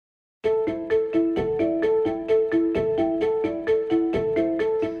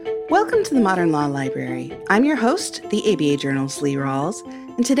Welcome to the Modern Law Library. I'm your host, the ABA Journal's Lee Rawles,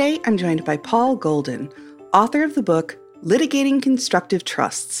 and today I'm joined by Paul Golden, author of the book Litigating Constructive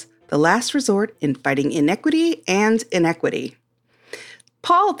Trusts, The Last Resort in Fighting Inequity and Inequity.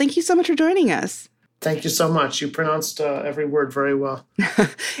 Paul, thank you so much for joining us. Thank you so much. You pronounced every word very well.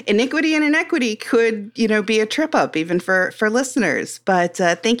 Iniquity and inequity could, be a trip up even for listeners. But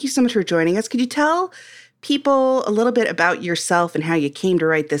thank you so much for joining us. Could you tell people a little bit about yourself and how you came to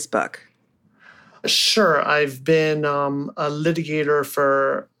write this book? Sure. I've been a litigator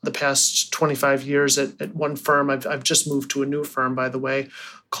for the past 25 years at one firm. I've just moved to a new firm, by the way,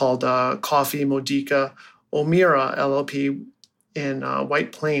 called Coffey Modica O'Meara LLP in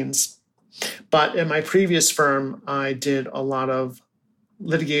White Plains. But at my previous firm, I did a lot of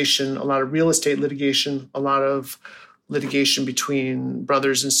litigation, a lot of real estate litigation, a lot of litigation between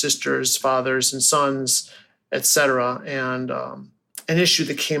brothers and sisters, fathers and sons, etc. And an issue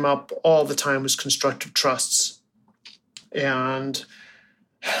that came up all the time was constructive trusts. And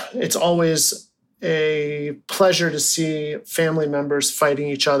it's always a pleasure to see family members fighting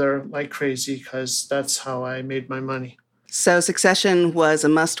each other like crazy, because that's how I made my money. So Succession was a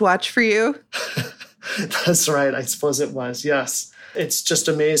must-watch for you? That's right. I suppose it was, yes. It's just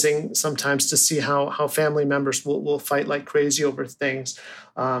amazing sometimes to see how family members will fight like crazy over things.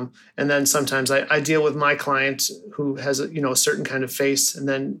 And then sometimes I deal with my client who has a certain kind of face, and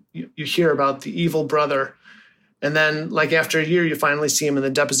then you hear about the evil brother. And then like after a year, you finally see him in the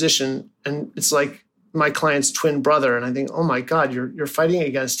deposition, and it's like my client's twin brother. And I think, oh my God, you're fighting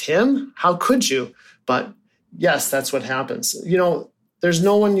against him? How could you? But yes, that's what happens. There's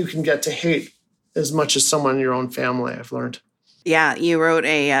no one you can get to hate as much as someone in your own family, I've learned. Yeah, you wrote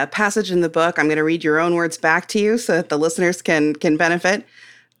a passage in the book. I'm going to read your own words back to you so that the listeners can benefit.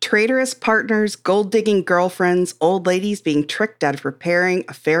 Traitorous partners, gold-digging girlfriends, old ladies being tricked out of preparing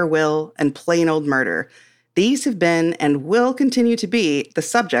a fair will, and plain old murder. These have been and will continue to be the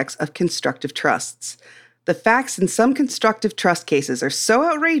subjects of constructive trusts. The facts in some constructive trust cases are so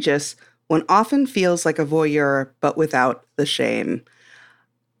outrageous, one often feels like a voyeur, but without the shame.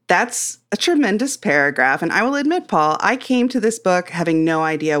 That's a tremendous paragraph. And I will admit, Paul, I came to this book having no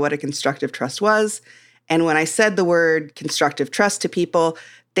idea what a constructive trust was. And when I said the word constructive trust to people,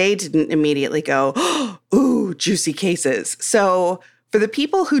 they didn't immediately go, ooh, juicy cases. So for the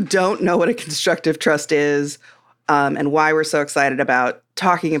people who don't know what a constructive trust is, and why we're so excited about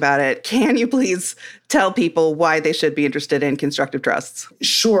talking about it, can you please tell people why they should be interested in constructive trusts?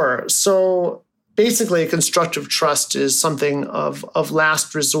 Sure. So basically, a constructive trust is something of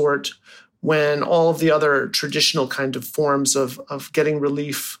last resort when all of the other traditional kind of forms of getting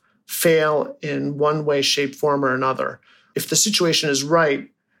relief fail in one way, shape, form, or another. If the situation is right,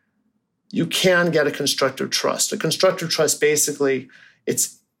 you can get a constructive trust. A constructive trust, basically,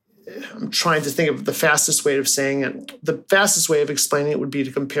 I'm trying to think of the fastest way of saying it. The fastest way of explaining it would be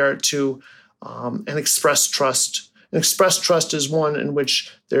to compare it to an express trust. An express trust is one in which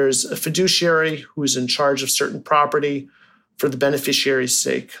there's a fiduciary who is in charge of certain property for the beneficiary's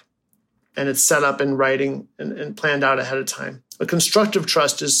sake. And it's set up in writing and planned out ahead of time. A constructive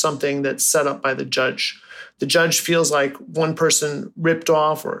trust is something that's set up by the judge. The judge feels like one person ripped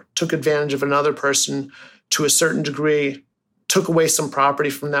off or took advantage of another person to a certain degree, took away some property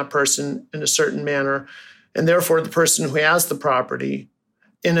from that person in a certain manner, and therefore the person who has the property,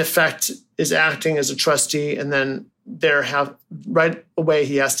 in effect, is acting as a trustee, and then right away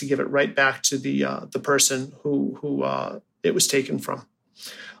he has to give it right back to the person who it was taken from.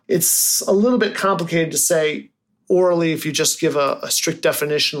 It's a little bit complicated to say orally if you just give a strict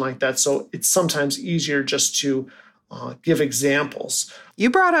definition like that, so it's sometimes easier just to give examples. You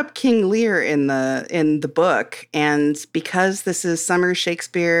brought up King Lear in the book, and because this is summer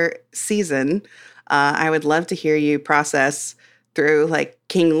Shakespeare season, I would love to hear you process through like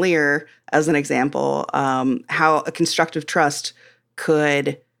King Lear as an example, how a constructive trust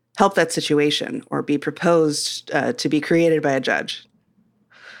could help that situation or be proposed to be created by a judge.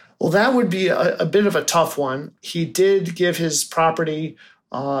 Well, that would be a bit of a tough one. He did give his property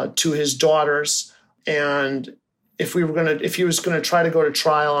to his daughters, and if he was going to try to go to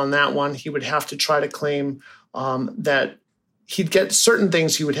trial on that one, he would have to try to claim that he'd get certain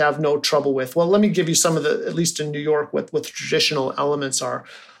things he would have no trouble with. Well, let me give you some of the, at least in New York, what the traditional elements are.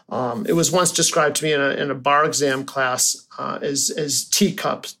 It was once described to me in a bar exam class as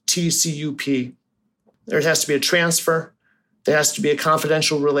teacup, TCUP. There has to be a transfer. There has to be a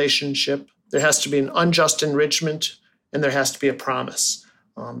confidential relationship. There has to be an unjust enrichment, and there has to be a promise.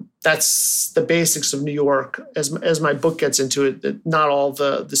 That's the basics of New York. As my book gets into it, not all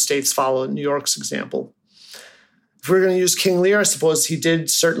the states follow New York's example. If we're going to use King Lear, I suppose he did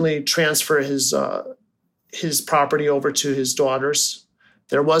certainly transfer his property over to his daughters.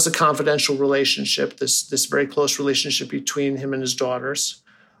 There was a confidential relationship, this very close relationship between him and his daughters.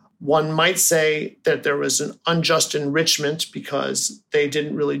 One might say that there was an unjust enrichment because they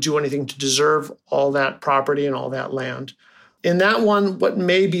didn't really do anything to deserve all that property and all that land. In that one, what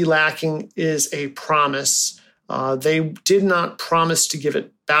may be lacking is a promise. They did not promise to give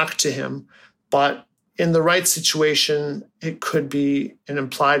it back to him, but in the right situation, it could be an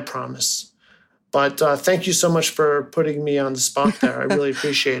implied promise. But thank you so much for putting me on the spot there. I really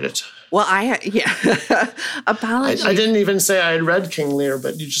appreciate it. Well, apologies. I didn't even say I had read King Lear,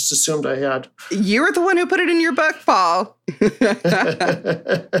 but you just assumed I had. You were the one who put it in your book, Paul.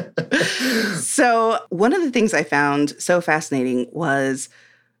 So one of the things I found so fascinating was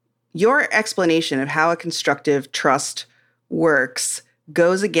your explanation of how a constructive trust works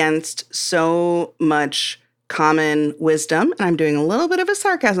goes against so much common wisdom, and I'm doing a little bit of a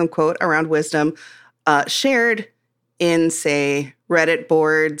sarcasm quote around wisdom, shared in, say, Reddit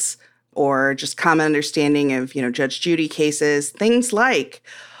boards or just common understanding of, Judge Judy cases, things like,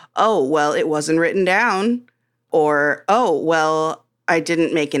 oh, well, it wasn't written down, or, oh, well, I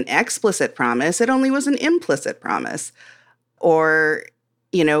didn't make an explicit promise, it only was an implicit promise, or,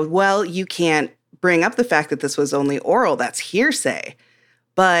 well, you can't bring up the fact that this was only oral, that's hearsay.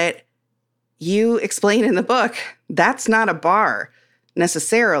 But you explain in the book, that's not a bar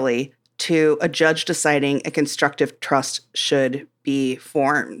necessarily to a judge deciding a constructive trust should be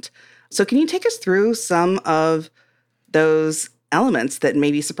formed. So can you take us through some of those elements that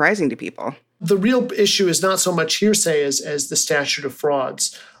may be surprising to people? The real issue is not so much hearsay as the Statute of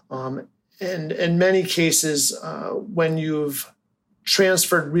Frauds. And in many cases, when you've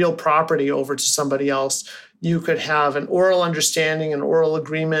transferred real property over to somebody else, you could have an oral understanding, an oral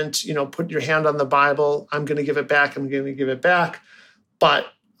agreement, put your hand on the Bible, I'm going to give it back, I'm going to give it back.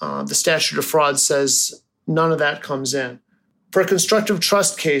 But the Statute of Frauds says none of that comes in. For a constructive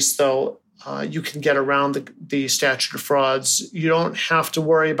trust case, though, you can get around the Statute of Frauds. You don't have to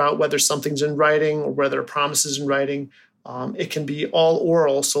worry about whether something's in writing or whether a promise is in writing. It can be all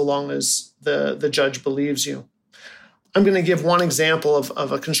oral so long as the judge believes you. I'm going to give one example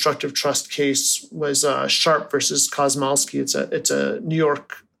of a constructive trust case was Sharp versus Kosmolsky. It's a New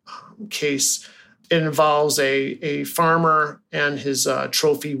York case. It involves a farmer and his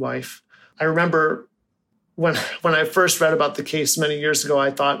trophy wife. I remember when I first read about the case many years ago,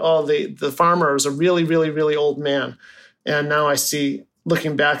 I thought, oh, the farmer was a really, really, really old man. And now I see,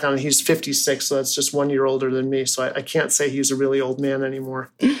 looking back on it, he's 56, so that's just 1 year older than me. So I can't say he's a really old man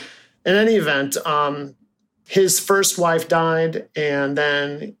anymore. In any event, his first wife died, and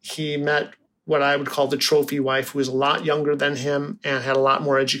then he met what I would call the trophy wife, who was a lot younger than him and had a lot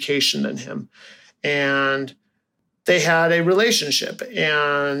more education than him. And they had a relationship,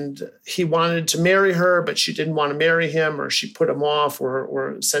 and he wanted to marry her, but she didn't want to marry him, or she put him off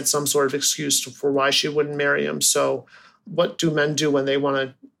or said some sort of excuse for why she wouldn't marry him. So what do men do when they want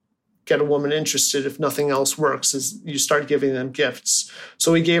to get a woman interested if nothing else works? Is you start giving them gifts.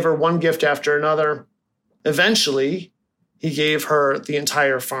 So he gave her one gift after another. Eventually, he gave her the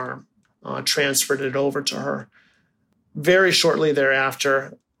entire farm, transferred it over to her. Very shortly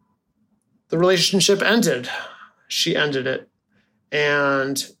thereafter, the relationship ended. She ended it,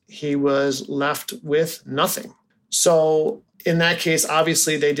 and he was left with nothing. So in that case,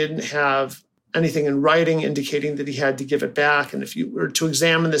 obviously, they didn't have anything in writing indicating that he had to give it back. And if you were to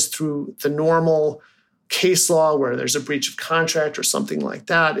examine this through the normal case law where there's a breach of contract or something like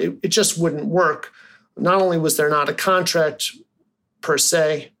that, it just wouldn't work. Not only was there not a contract per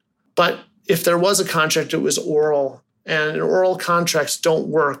se, but if there was a contract, it was oral. And oral contracts don't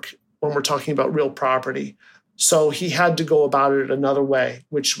work when we're talking about real property. So he had to go about it another way,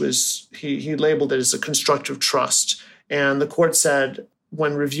 which was he labeled it as a constructive trust. And the court said,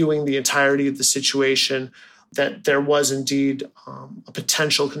 when reviewing the entirety of the situation, that there was indeed a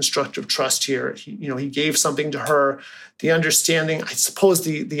potential constructive trust here. He gave something to her. The understanding, I suppose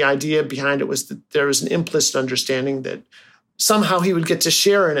the idea behind it was that there was an implicit understanding that somehow he would get to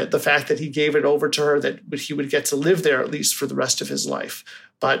share in it, the fact that he gave it over to her, that he would get to live there at least for the rest of his life.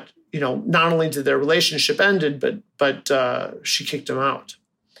 But, not only did their relationship ended, but she kicked him out.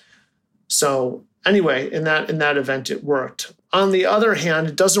 So anyway, in that event, it worked. On the other hand,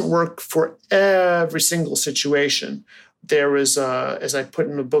 it doesn't work for every single situation. There was, as I put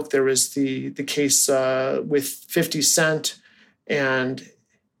in the book, there was the case with 50 Cent and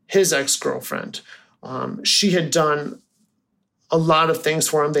his ex-girlfriend. She had done a lot of things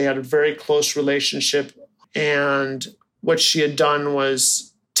for him. They had a very close relationship. And what she had done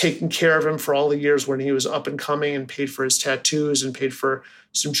was taken care of him for all the years when he was up and coming and paid for his tattoos and paid for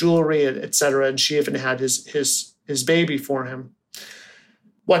some jewelry, et cetera. And she even had his baby for him.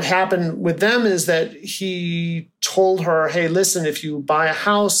 What happened with them is that he told her, hey, listen, if you buy a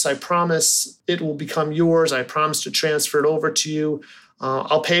house, I promise it will become yours. I promise to transfer it over to you.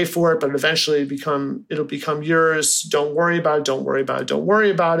 I'll pay for it, but eventually it'll become yours. Don't worry about it. Don't worry about it. Don't worry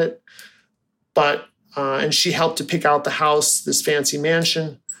about it. But and she helped to pick out the house, this fancy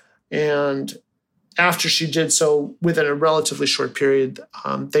mansion. And after she did so, within a relatively short period,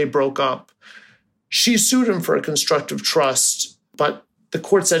 they broke up. She sued him for a constructive trust, but the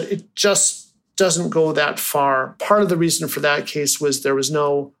court said it just doesn't go that far. Part of the reason for that case was there was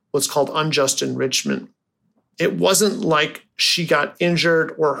no what's called unjust enrichment. It wasn't like she got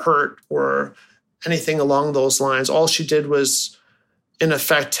injured or hurt or anything along those lines. All she did was, in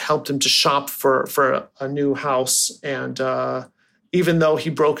effect, helped him to shop for a new house. And even though he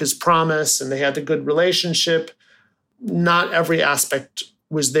broke his promise and they had a good relationship, not every aspect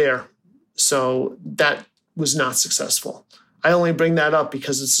was there. So that was not successful. I only bring that up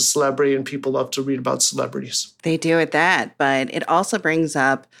because it's a celebrity and people love to read about celebrities. They do at that, but it also brings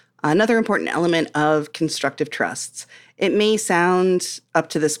up another important element of constructive trusts. It may sound up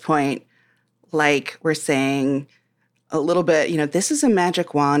to this point like we're saying a little bit, this is a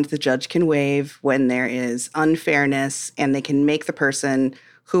magic wand the judge can wave when there is unfairness and they can make the person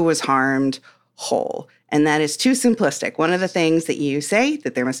who was harmed whole. And that is too simplistic. One of the things that you say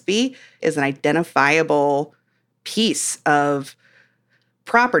that there must be is an identifiable piece of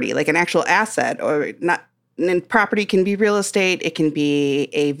property, like an actual asset, or not. And property can be real estate. It can be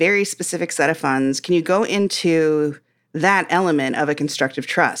a very specific set of funds. Can you go into that element of a constructive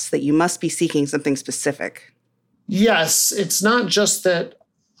trust, that you must be seeking something specific? Yes. It's not just that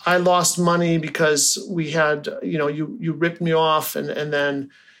I lost money because we had, you ripped me off. And then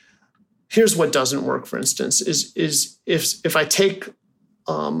here's what doesn't work, for instance, is if I take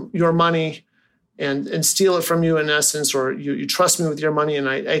your money and steal it from you, in essence, or you trust me with your money and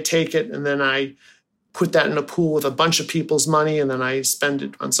I take it and then I put that in a pool with a bunch of people's money and then I spend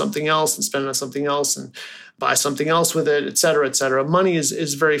it on something else and spend it on something else and buy something else with it, et cetera, et cetera. Money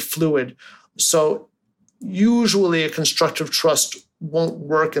is very fluid. So usually a constructive trust won't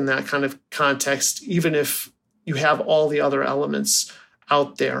work in that kind of context, even if you have all the other elements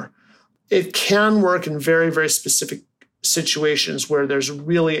out there. It can work in very, very specific situations where there's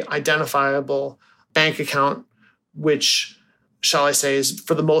really identifiable bank account, which, shall I say, is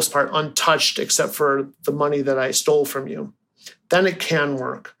for the most part untouched except for the money that I stole from you. Then it can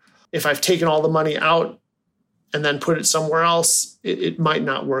work. If I've taken all the money out and then put it somewhere else, it might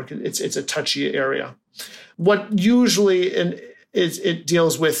not work. It's a touchy area. What usually it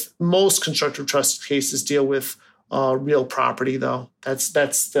deals with, most constructive trust cases deal with real property, though. That's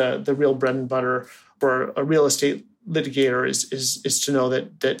the real bread and butter for a real estate litigator is to know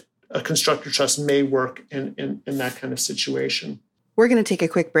that a constructive trust may work in that kind of situation. We're going to take a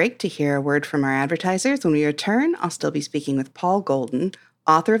quick break to hear a word from our advertisers. When we return, I'll still be speaking with Paul Golden,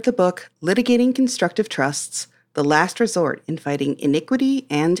 author of the book Litigating Constructive Trusts, The Last Resort in Fighting Inquity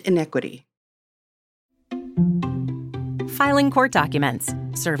and Inequity. Filing court documents,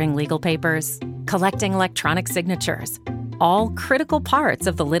 serving legal papers, collecting electronic signatures, all critical parts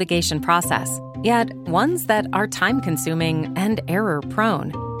of the litigation process, yet ones that are time-consuming and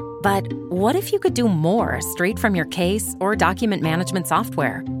error-prone. But what if you could do more straight from your case or document management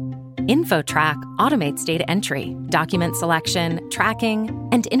software? InfoTrack automates data entry, document selection, tracking,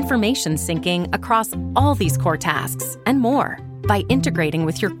 and information syncing across all these core tasks and more by integrating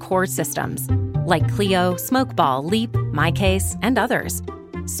with your core systems like Clio, Smokeball, Leap, MyCase, and others.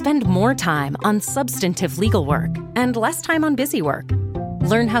 Spend more time on substantive legal work and less time on busy work.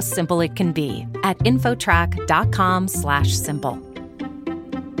 Learn how simple it can be at infotrack.com/simple.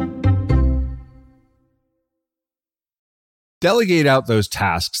 Delegate out those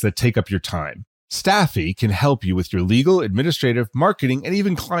tasks that take up your time. Staffy can help you with your legal, administrative, marketing, and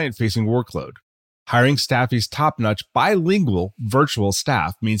even client-facing workload. Hiring Staffy's top-notch bilingual virtual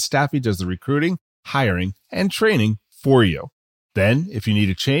staff means Staffy does the recruiting, hiring, and training for you. Then, if you need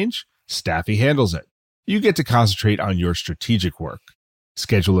a change, Staffy handles it. You get to concentrate on your strategic work.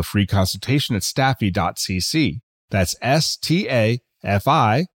 Schedule a free consultation at staffy.cc. That's STAFI.cc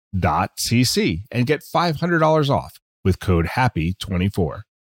and get $500 off with code HAPPY24.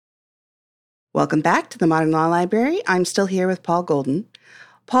 Welcome back to the Modern Law Library. I'm still here with Paul Golden.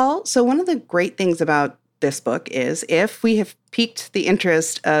 Paul, so one of the great things about this book is if we have piqued the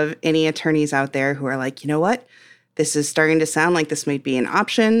interest of any attorneys out there who are like, you know what, this is starting to sound like this might be an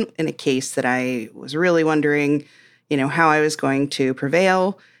option in a case that I was really wondering, how I was going to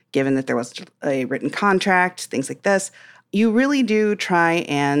prevail. given that there was a written contract, things like this. You really do try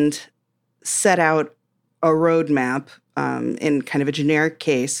and set out a roadmap in kind of a generic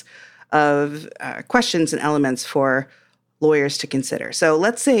case of questions and elements for lawyers to consider. So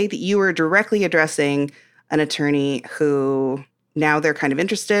let's say that you were directly addressing an attorney who now they're kind of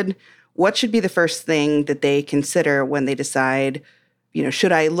interested. What should be the first thing that they consider when they decide,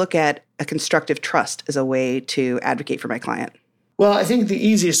 should I look at a constructive trust as a way to advocate for my client? Well, I think the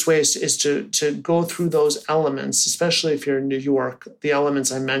easiest way is to go through those elements, especially if you're in New York, the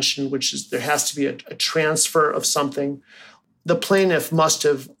elements I mentioned, which is there has to be a transfer of something. The plaintiff must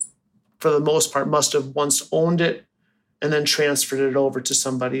have, for the most part, once owned it and then transferred it over to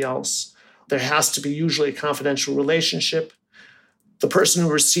somebody else. There has to be usually a confidential relationship. The person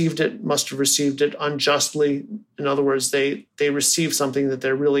who received it must have received it unjustly. In other words, they received something that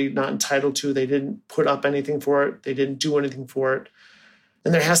they're really not entitled to. They didn't put up anything for it. They didn't do anything for it.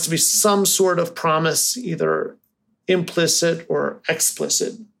 And there has to be some sort of promise, either implicit or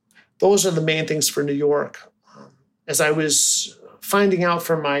explicit. Those are the main things for New York. As I was finding out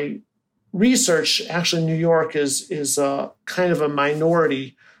from my research, actually New York is kind of a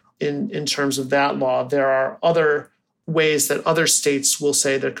minority in terms of that law. There are other ways that other states will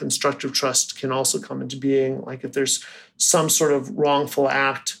say that constructive trust can also come into being, like if there's some sort of wrongful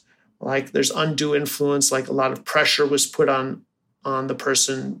act, like there's undue influence, like a lot of pressure was put on the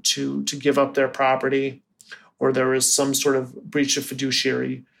person to give up their property, or there is some sort of breach of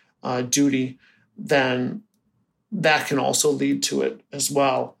fiduciary duty, then that can also lead to it as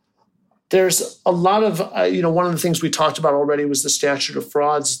well. There's a lot of, one of the things we talked about already was the statute of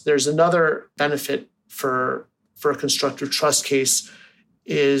frauds. There's another benefit for a constructive trust case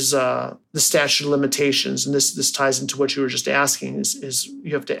is the statute of limitations. And this ties into what you were just asking, is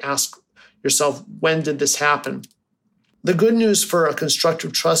you have to ask yourself, when did this happen? The good news for a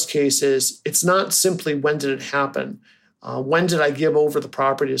constructive trust case is it's not simply when did it happen? When did I give over the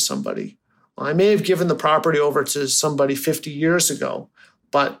property to somebody? I may have given the property over to somebody 50 years ago,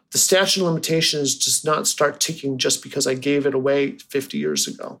 but the statute of limitations does not start ticking just because I gave it away 50 years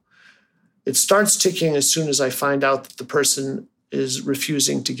ago. It starts ticking as soon as I find out that the person is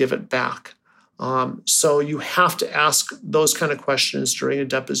refusing to give it back. So you have to ask those kind of questions during a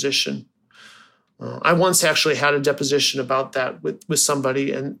deposition. I once actually had a deposition about that with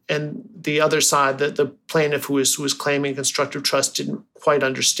somebody, and the other side, the plaintiff who was claiming constructive trust, didn't quite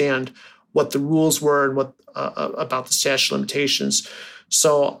understand what the rules were and what about the statute of limitations.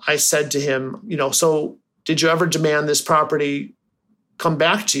 So I said to him, so did you ever demand this property come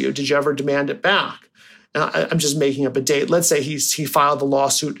back to you? Did you ever demand it back? And I'm just making up a date. Let's say he filed the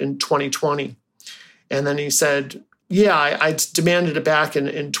lawsuit in 2020. And then he said, yeah, I demanded it back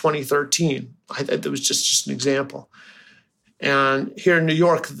in 2013. That was just an example. And here in New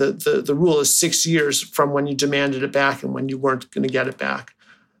York, the rule is 6 years from when you demanded it back and when you weren't going to get it back.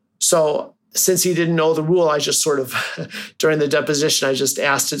 So since he didn't know the rule, I just sort of, during the deposition, I just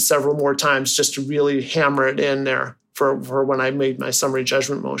asked it several more times just to really hammer it in there for when I made my summary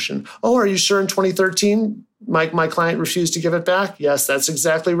judgment motion. Oh, are you sure in 2013 my client refused to give it back? Yes, that's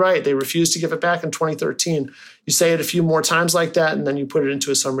exactly right. They refused to give it back in 2013. You say it a few more times like that, and then you put it into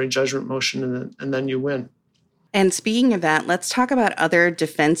a summary judgment motion, and then you win. And speaking of that, let's talk about other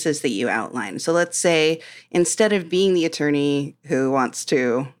defenses that you outline. So let's say instead of being the attorney who wants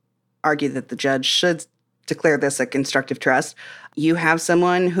to argue that the judge should declare this a constructive trust, you have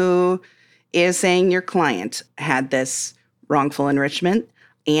someone who is saying your client had this wrongful enrichment,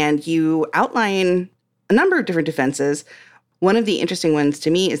 and you outline a number of different defenses. One of the interesting ones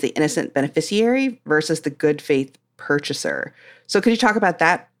to me is the innocent beneficiary versus the good faith purchaser. So could you talk about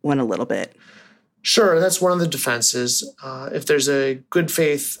that one a little bit? Sure, that's one of the defenses. If there's a good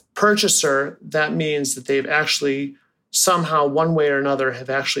faith purchaser, that means that they've actually somehow, one way or another, have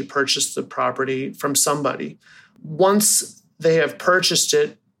actually purchased the property from somebody. Once they have purchased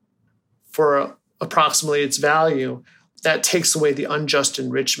it for approximately its value, that takes away the unjust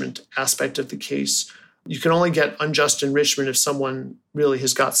enrichment aspect of the case. You can only get unjust enrichment if someone really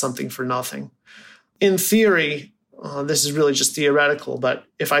has got something for nothing. In theory, this is really just theoretical, but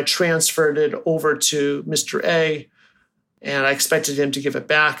if I transferred it over to Mr. A and I expected him to give it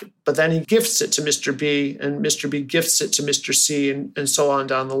back, but then he gifts it to Mr. B and Mr. B gifts it to Mr. C and so on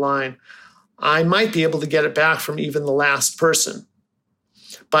down the line, I might be able to get it back from even the last person.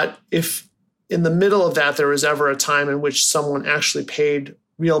 But if in the middle of that there was ever a time in which someone actually paid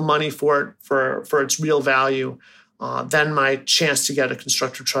real money for it, for its real value, then my chance to get a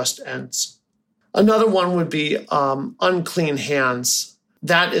constructive trust ends. Another one would be unclean hands.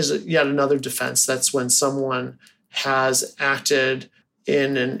 That is yet another defense. That's when someone has acted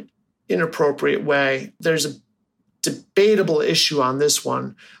in an inappropriate way. There's a debatable issue on this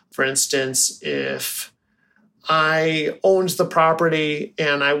one. For instance, if I owned the property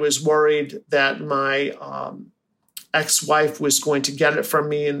and I was worried that my ex-wife was going to get it from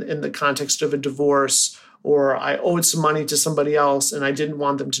me in the context of a divorce, or I owed some money to somebody else and I didn't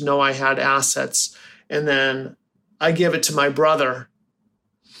want them to know I had assets, and then I give it to my brother,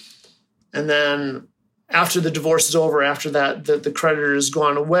 and then after the divorce is over, after that the creditor has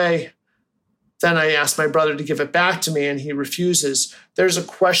gone away, then I ask my brother to give it back to me and he refuses. There's a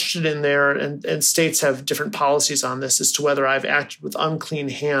question in there, and states have different policies on this as to whether I've acted with unclean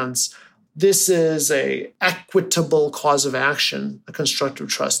hands. This is a equitable cause of action, a constructive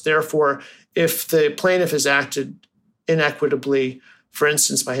trust. Therefore, if the plaintiff has acted inequitably, for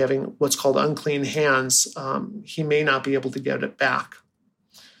instance, by having what's called unclean hands, he may not be able to get it back.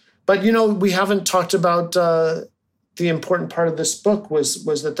 But, we haven't talked about the important part of this book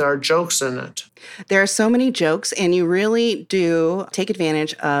was that there are jokes in it. There are so many jokes, and you really do take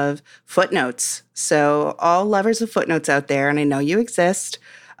advantage of footnotes. So all lovers of footnotes out there, and I know you exist,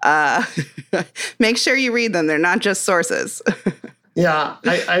 make sure you read them. They're not just sources. Yeah,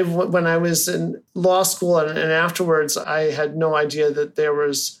 I when I was in law school and afterwards, I had no idea that there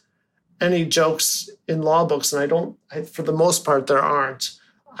was any jokes in law books, and for the most part, there aren't.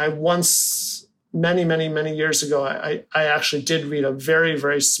 I once, many, many, many years ago, I actually did read a very,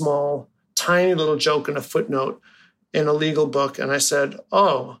 very small, tiny little joke in a footnote in a legal book, and I said,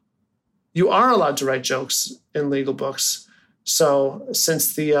 "Oh, you are allowed to write jokes in legal books." So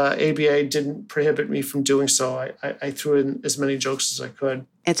since the ABA didn't prohibit me from doing so, I threw in as many jokes as I could.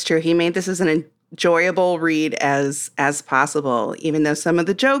 It's true. He made this as an enjoyable read as possible. Even though some of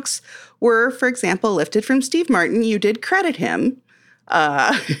the jokes were, for example, lifted from Steve Martin, you did credit him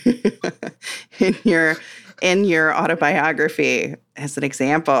in your autobiography as an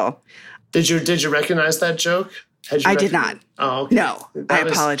example. Did you recognize that joke? I did not. Oh, okay. No, I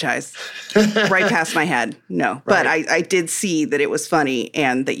apologize. Right past my head. No, right. But I did see that it was funny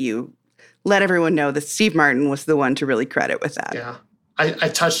and that you let everyone know that Steve Martin was the one to really credit with that. Yeah. I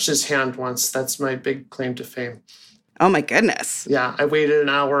touched his hand once. That's my big claim to fame. Oh, my goodness. Yeah. I waited an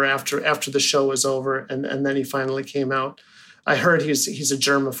hour after the show was over, and then he finally came out. I heard he's a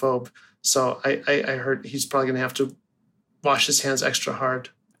germaphobe, so I heard he's probably going to have to wash his hands extra hard.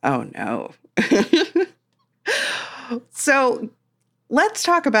 Oh, no. So let's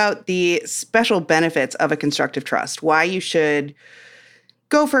talk about the special benefits of a constructive trust, why you should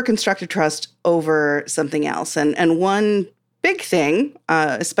go for a constructive trust over something else. And one big thing,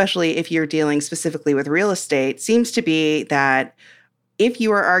 especially if you're dealing specifically with real estate, seems to be that if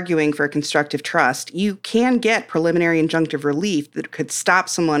you are arguing for a constructive trust, you can get preliminary injunctive relief that could stop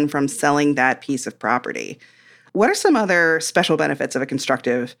someone from selling that piece of property. What are some other special benefits of a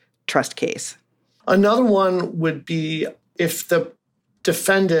constructive trust case? Another one would be if the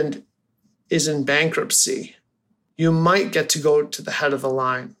defendant is in bankruptcy, you might get to go to the head of the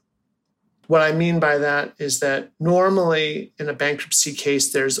line. What I mean by that is that normally in a bankruptcy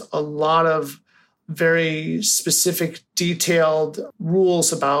case, there's a lot of very specific, detailed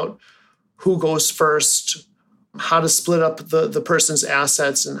rules about who goes first, how to split up the person's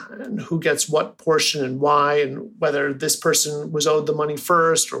assets and who gets what portion and why, and whether this person was owed the money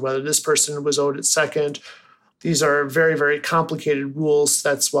first or whether this person was owed it second. These are very, very complicated rules.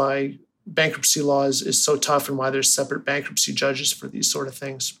 That's why bankruptcy law is so tough and why there's separate bankruptcy judges for these sort of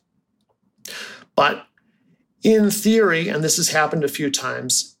things. But in theory, and this has happened a few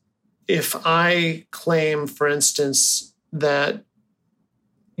times, if I claim, for instance, that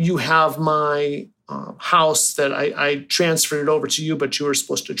you have my house that I transferred it over to you, but you were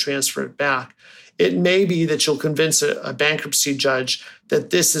supposed to transfer it back, it may be that you'll convince a bankruptcy judge that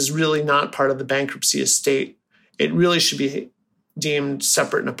this is really not part of the bankruptcy estate. It really should be deemed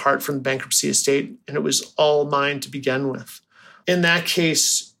separate and apart from the bankruptcy estate, and it was all mine to begin with. In that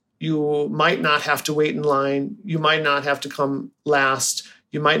case, you might not have to wait in line. You might not have to come last.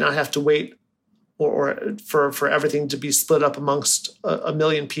 You might not have to wait or for everything to be split up amongst a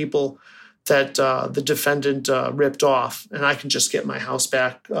million people that the defendant ripped off, and I can just get my house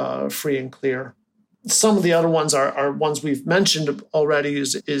back free and clear. Some of the other ones are ones we've mentioned already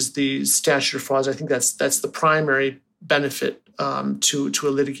is the statute of frauds. I think that's the primary benefit to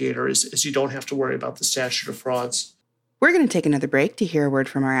a litigator is you don't have to worry about the statute of frauds. We're going to take another break to hear a word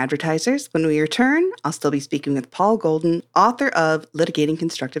from our advertisers. When we return, I'll still be speaking with Paul Golden, author of Litigating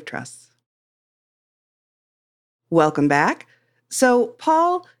Constructive Trusts. Welcome back. So,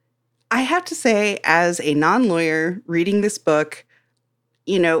 Paul, I have to say, as a non-lawyer reading this book,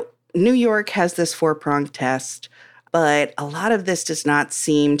 New York has this 4-pronged test. But a lot of this does not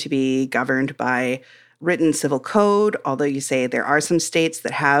seem to be governed by written civil code, although you say there are some states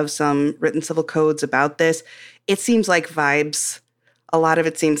that have some written civil codes about this. It seems like vibes. A lot of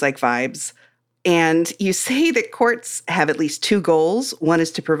it seems like vibes. And you say that courts have at least two goals. One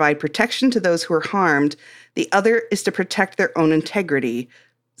is to provide protection to those who are harmed. The other is to protect their own integrity.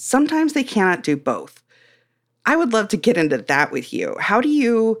 Sometimes they cannot do both. I would love to get into that with you. How do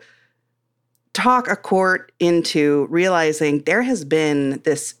you talk a court into realizing there has been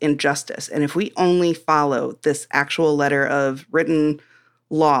this injustice, and if we only follow this actual letter of written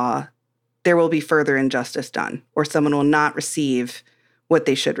law, there will be further injustice done, or someone will not receive what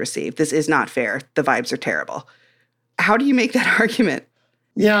they should receive. This is not fair. The vibes are terrible. How do you make that argument?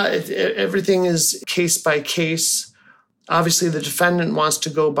 Yeah, everything is case by case. Obviously, the defendant wants to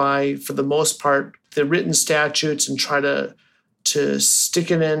go by, for the most part, the written statutes and try to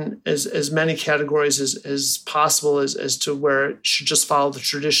stick it in as many categories as possible as to where it should just follow the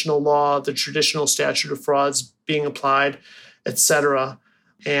traditional law, the traditional statute of frauds being applied, et cetera.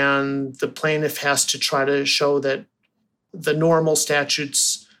 And the plaintiff has to try to show that the normal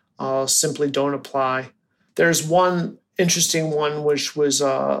statutes simply don't apply. There's one interesting one, which was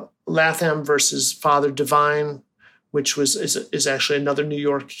Latham versus Father Divine, which is actually another New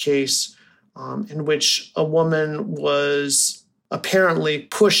York case in which a woman was apparently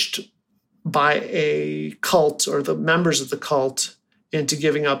pushed by a cult or the members of the cult into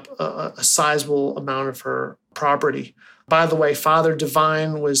giving up a sizable amount of her property. By the way, Father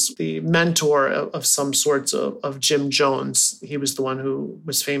Divine was the mentor of some sorts of Jim Jones. He was the one who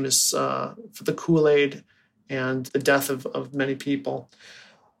was famous for the Kool-Aid and the death of many people.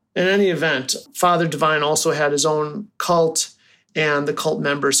 In any event, Father Divine also had his own cult, and the cult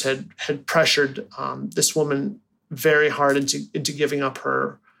members had pressured this woman very hard into giving up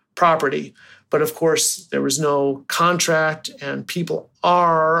her property. But of course, there was no contract, and people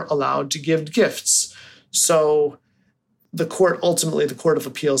are allowed to give gifts. So the court of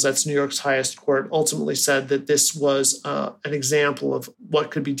appeals, that's New York's highest court, ultimately said that this was an example of what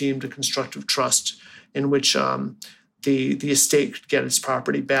could be deemed a constructive trust in which the estate could get its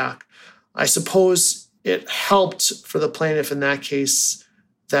property back. I suppose it helped for the plaintiff in that case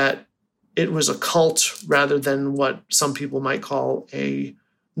that it was a cult rather than what some people might call a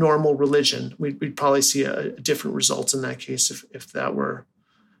normal religion. We'd probably see a different result in that case if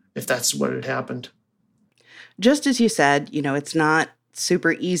that's what had happened. Just as you said, it's not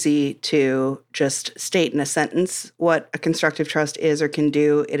super easy to just state in a sentence what a constructive trust is or can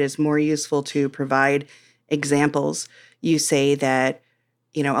do. It is more useful to provide examples. You say that,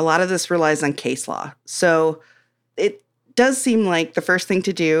 a lot of this relies on case law. So it does seem like the first thing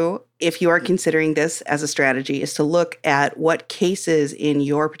to do, if you are considering this as a strategy, is to look at what cases in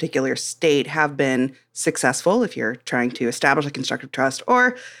your particular state have been successful if you're trying to establish a constructive trust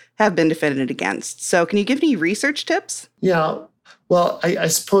or have been defended against. So can you give any research tips? Yeah. Well, I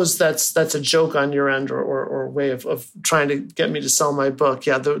suppose that's a joke on your end or a way of trying to get me to sell my book.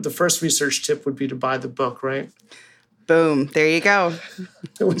 Yeah, the first research tip would be to buy the book, right? Boom. There you go.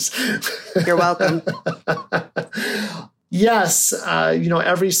 You're welcome. Yes.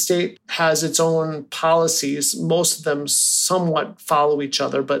 Every state has its own policies. Most of them somewhat follow each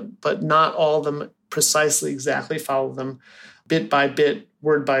other, but not all of them precisely exactly follow them bit by bit,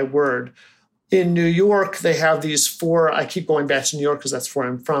 word by word. In New York, they have these four, I keep going back to New York because that's where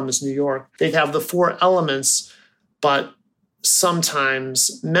I'm from, is New York. They have the four elements, but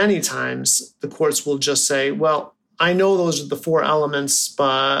sometimes, many times, the courts will just say, well, I know those are the four elements,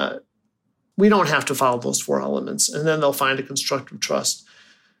 but we don't have to follow those four elements. And then they'll find a constructive trust.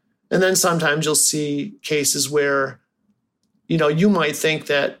 And then sometimes you'll see cases where, you might think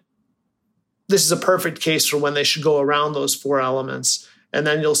that this is a perfect case for when they should go around those four elements. And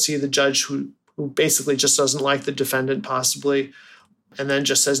then you'll see the judge who basically just doesn't like the defendant possibly, and then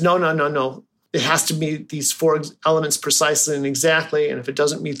just says, no. It has to meet these four elements precisely and exactly. And if it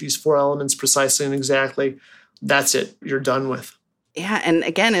doesn't meet these four elements precisely and exactly, that's it. You're done with. Yeah. And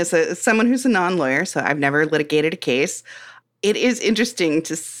again, as someone who's a non-lawyer, so I've never litigated a case, it is interesting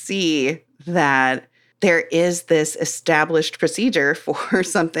to see that there is this established procedure for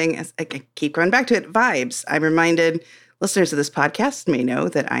something, as I keep going back to it, vibes. I'm reminded, listeners of this podcast may know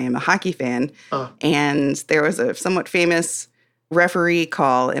that I am a hockey fan, and there was a somewhat famous referee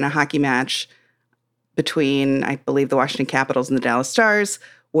call in a hockey match between, I believe, the Washington Capitals and the Dallas Stars,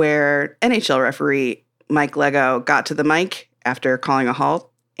 where NHL referee Mike Lego got to the mic after calling a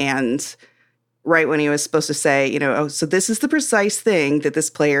halt, and right when he was supposed to say, so this is the precise thing that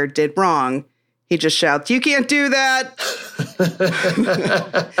this player did wrong, he just shouts, "You can't do that."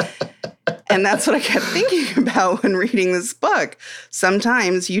 And that's what I kept thinking about when reading this book.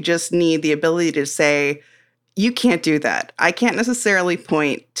 Sometimes you just need the ability to say, you can't do that. I can't necessarily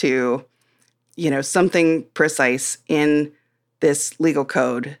point to, something precise in this legal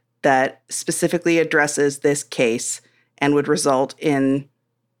code that specifically addresses this case and would result in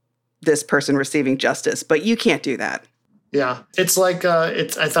this person receiving justice. But you can't do that. Yeah. It's like, I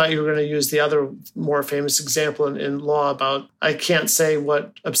thought you were going to use the other more famous example in law about, I can't say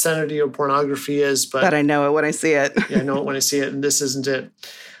what obscenity or pornography is, but I know it when I see it. Yeah, I know it when I see it, and this isn't it.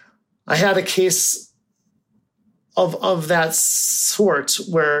 I had a case of that sort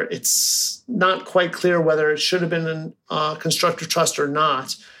where it's not quite clear whether it should have been a constructive trust or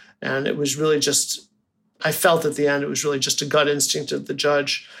not. And it was really I felt at the end, it was really just a gut instinct of the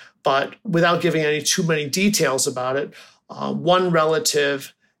judge. But without giving too many details about it, one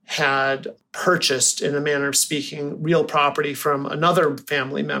relative had purchased, in a manner of speaking, real property from another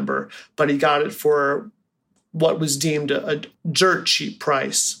family member, but he got it for what was deemed a dirt cheap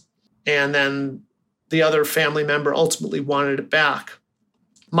price. And then the other family member ultimately wanted it back.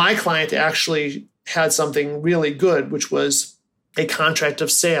 My client actually had something really good, which was a contract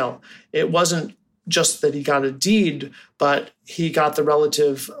of sale. It wasn't just that he got a deed, but he got the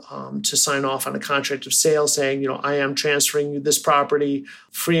relative to sign off on a contract of sale saying, I am transferring you this property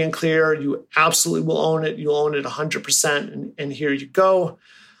free and clear. You absolutely will own it. You'll own it 100%. And here you go.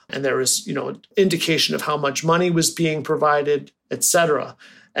 And there was, indication of how much money was being provided, et cetera.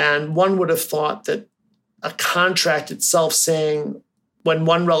 And one would have thought that a contract itself saying when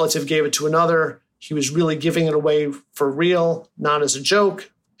one relative gave it to another, he was really giving it away for real, not as a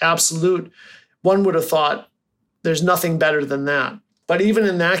joke, absolute. One would have thought there's nothing better than that. But even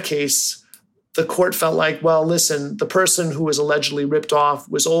in that case, the court felt like, well, listen, the person who was allegedly ripped off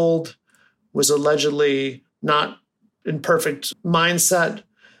was old, was allegedly not in perfect mindset.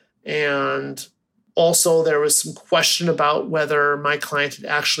 And also there was some question about whether my client had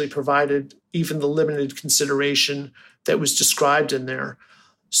actually provided even the limited consideration that was described in there.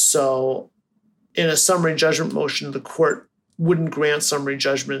 So in a summary judgment motion, the court wouldn't grant summary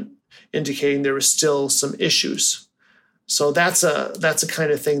judgment, indicating there was still some issues. So that's a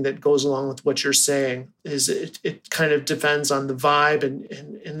kind of thing that goes along with what you're saying, is it kind of depends on the vibe. And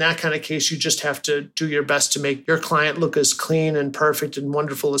in that kind of case, you just have to do your best to make your client look as clean and perfect and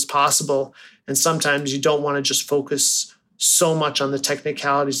wonderful as possible. And sometimes you don't want to just focus so much on the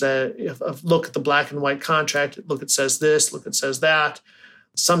technicalities of look at the black and white contract, look, it says this, look, it says that.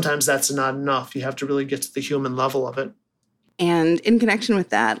 Sometimes that's not enough. You have to really get to the human level of it. And in connection with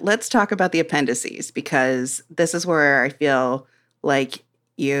that, let's talk about the appendices, because this is where I feel like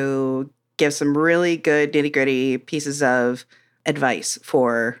you give some really good nitty-gritty pieces of advice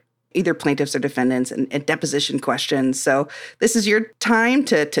for either plaintiffs or defendants and deposition questions. So this is your time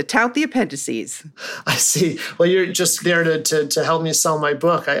to tout the appendices. I see. Well, you're just there to help me sell my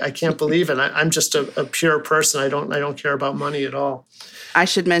book. I can't believe it. I'm just a pure person. I don't care about money at all. I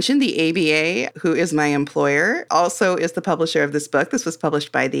should mention the ABA, who is my employer, also is the publisher of this book. This was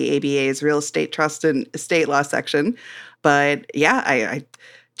published by the ABA's Real Estate Trust and Estate Law section. But yeah, I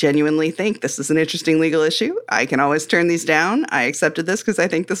genuinely think this is an interesting legal issue. I can always turn these down. I accepted this because I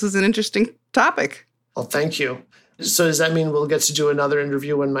think this is an interesting topic. Well, thank you. So does that mean we'll get to do another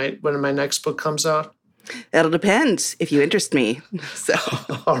interview when my next book comes out? That'll depend if you interest me. So,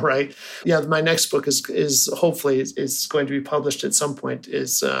 all right. Yeah, my next book is hopefully is going to be published at some point.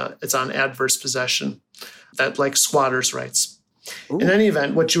 It's on adverse possession, that like squatters' rights. Ooh. In any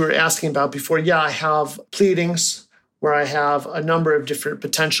event, what you were asking about before, I have pleadings where I have a number of different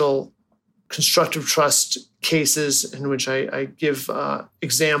potential constructive trust cases in which I give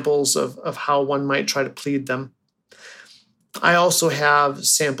examples of how one might try to plead them. I also have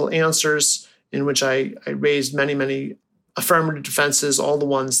sample answers in which I raised many, many affirmative defenses, all the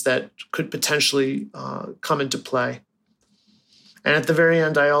ones that could potentially come into play. And at the very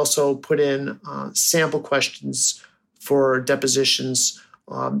end, I also put in sample questions for depositions,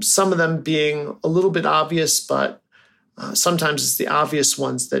 some of them being a little bit obvious, but sometimes it's the obvious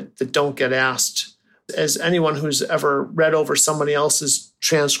ones that don't get asked. As anyone who's ever read over somebody else's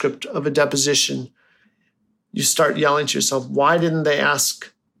transcript of a deposition, you start yelling to yourself, why didn't they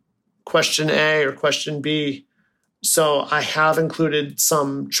ask question A or question B? So I have included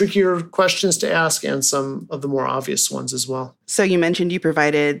some trickier questions to ask and some of the more obvious ones as well. So you mentioned you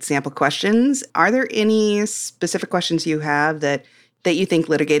provided sample questions. Are there any specific questions you have that you think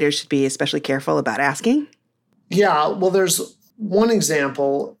litigators should be especially careful about asking? Yeah, well, there's one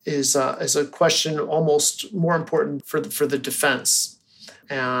example is a question almost more important for the defense.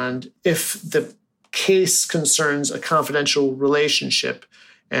 And if the case concerns a confidential relationship,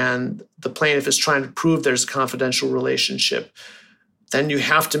 and the plaintiff is trying to prove there's a confidential relationship, then you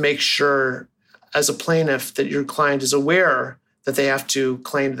have to make sure as a plaintiff that your client is aware that they have to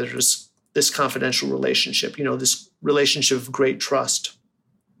claim that there's this confidential relationship, this relationship of great trust.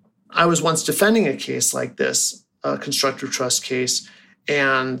 I was once defending a case like this, a constructive trust case,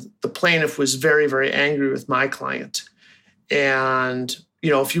 and the plaintiff was very, very angry with my client. And,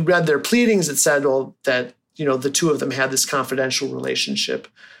 if you read their pleadings, it said, that, the two of them had this confidential relationship.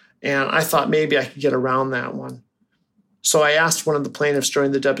 And I thought maybe I could get around that one. So I asked one of the plaintiffs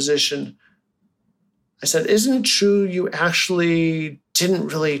during the deposition, I said, isn't it true you actually didn't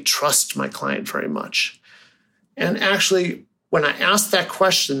really trust my client very much? And actually, when I asked that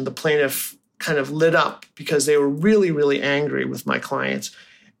question, the plaintiff kind of lit up because they were really, really angry with my client.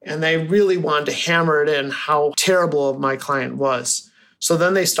 And they really wanted to hammer it in how terrible my client was. So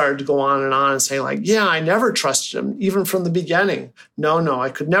then they started to go on and say yeah, I never trusted him, even from the beginning. No, I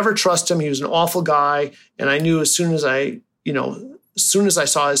could never trust him. He was an awful guy. And I knew as soon as I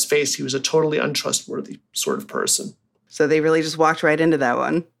saw his face, he was a totally untrustworthy sort of person. So they really just walked right into that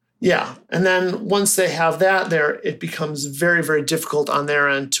one. Yeah. And then once they have that there, it becomes very, very difficult on their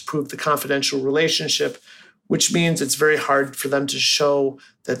end to prove the confidential relationship, which means it's very hard for them to show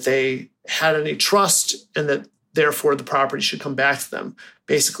that they had any trust and that therefore the property should come back to them.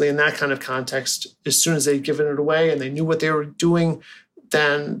 Basically, in that kind of context, as soon as they've given it away and they knew what they were doing,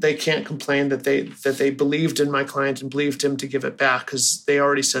 then they can't complain that they believed in my client and believed him to give it back because they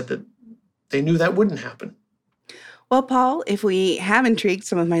already said that they knew that wouldn't happen. Well, Paul, if we have intrigued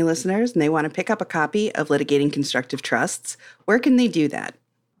some of my listeners and they want to pick up a copy of Litigating Constructive Trusts, where can they do that?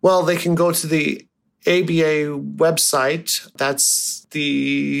 Well, they can go to the ABA website. That's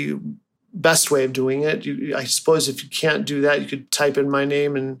the best way of doing it. I suppose if you can't do that, you could type in my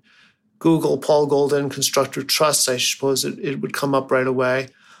name and Google Paul Golden Constructive Trusts. I suppose it would come up right away.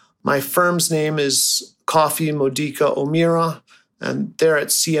 My firm's name is Coffee Modica O'Meara, and they're at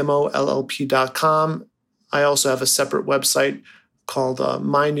cmollp.com. I also have a separate website called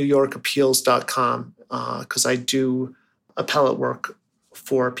mynewyorkappeals.com because I do appellate work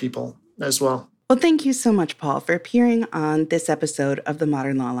for people as well. Well, thank you so much, Paul, for appearing on this episode of the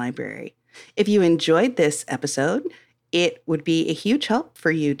Modern Law Library. If you enjoyed this episode, it would be a huge help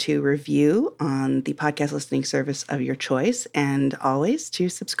for you to review on the podcast listening service of your choice and always to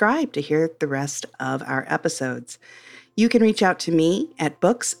subscribe to hear the rest of our episodes. You can reach out to me at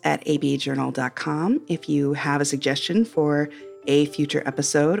books@abajournal.com if you have a suggestion for a future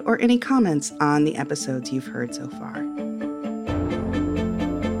episode or any comments on the episodes you've heard so far.